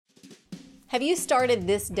Have you started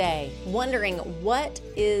this day wondering, what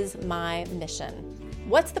is my mission?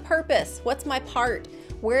 What's the purpose? What's my part?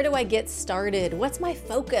 Where do I get started? What's my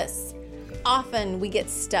focus? Often we get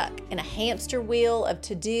stuck in a hamster wheel of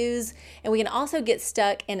to-dos, and we can also get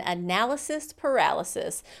stuck in analysis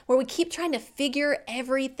paralysis, where we keep trying to figure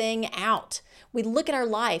everything out. We look at our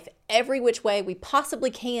life every which way we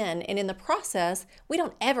possibly can, and in the process, we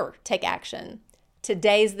don't ever take action.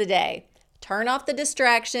 Today's the day. Turn off the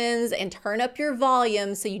distractions and turn up your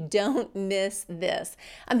volume so you don't miss this.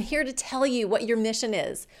 I'm here to tell you what your mission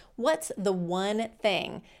is. What's the one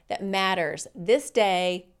thing that matters this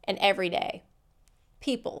day and every day?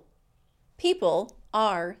 People. People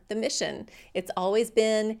are the mission. It's always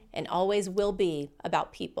been and always will be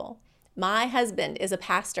about people. My husband is a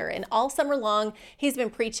pastor, and all summer long, he's been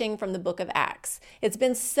preaching from the book of Acts. It's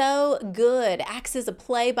been so good. Acts is a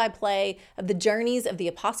play-by-play of the journeys of the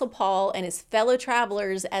Apostle Paul and his fellow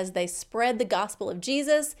travelers as they spread the gospel of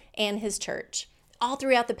Jesus and his church. All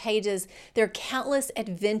throughout the pages, there are countless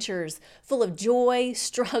adventures full of joy,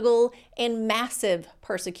 struggle, and massive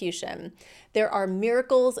persecution. There are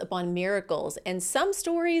miracles upon miracles, and some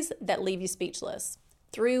stories that leave you speechless.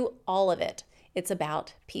 Through all of it, it's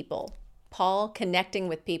about people. Paul connecting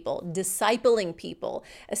with people, discipling people,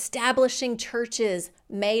 establishing churches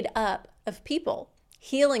made up of people,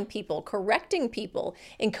 healing people, correcting people,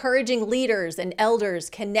 encouraging leaders and elders,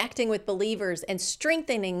 connecting with believers, and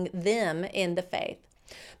strengthening them in the faith.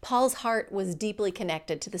 Paul's heart was deeply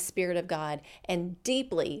connected to the Spirit of God and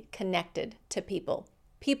deeply connected to people.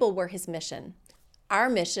 People were his mission. Our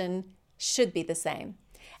mission should be the same.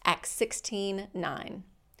 Acts 16:9.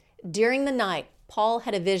 During the night, Paul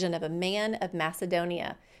had a vision of a man of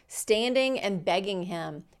Macedonia standing and begging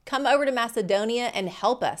him, "Come over to Macedonia and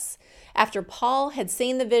help us." After Paul had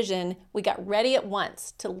seen the vision, we got ready at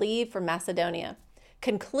once to leave for Macedonia,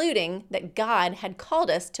 concluding that God had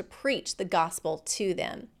called us to preach the gospel to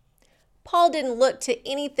them. Paul didn't look to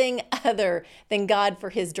anything other than God for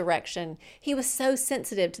his direction. He was so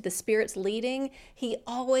sensitive to the Spirit's leading, he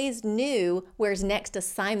always knew where his next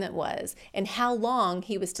assignment was and how long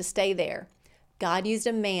he was to stay there. God used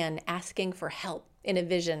a man asking for help in a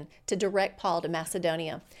vision to direct Paul to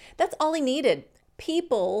Macedonia. That's all he needed.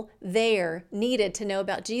 People there needed to know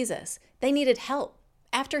about Jesus. They needed help.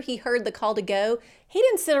 After he heard the call to go, he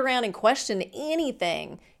didn't sit around and question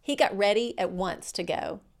anything. He got ready at once to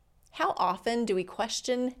go. How often do we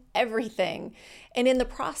question everything? And in the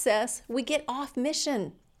process, we get off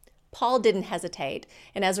mission. Paul didn't hesitate,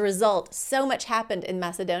 and as a result, so much happened in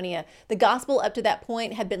Macedonia. The gospel up to that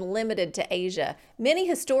point had been limited to Asia. Many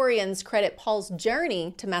historians credit Paul's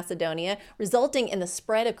journey to Macedonia resulting in the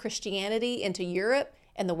spread of Christianity into Europe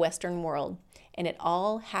and the Western world. And it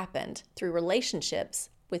all happened through relationships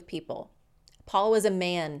with people. Paul was a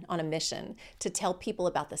man on a mission to tell people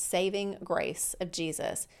about the saving grace of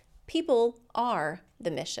Jesus. People are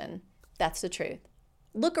the mission. That's the truth.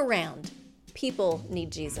 Look around. People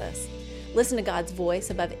need Jesus. Listen to God's voice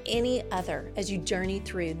above any other as you journey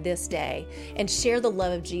through this day, and share the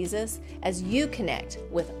love of Jesus as you connect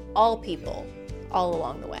with all people all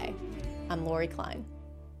along the way. I'm Lori Klein.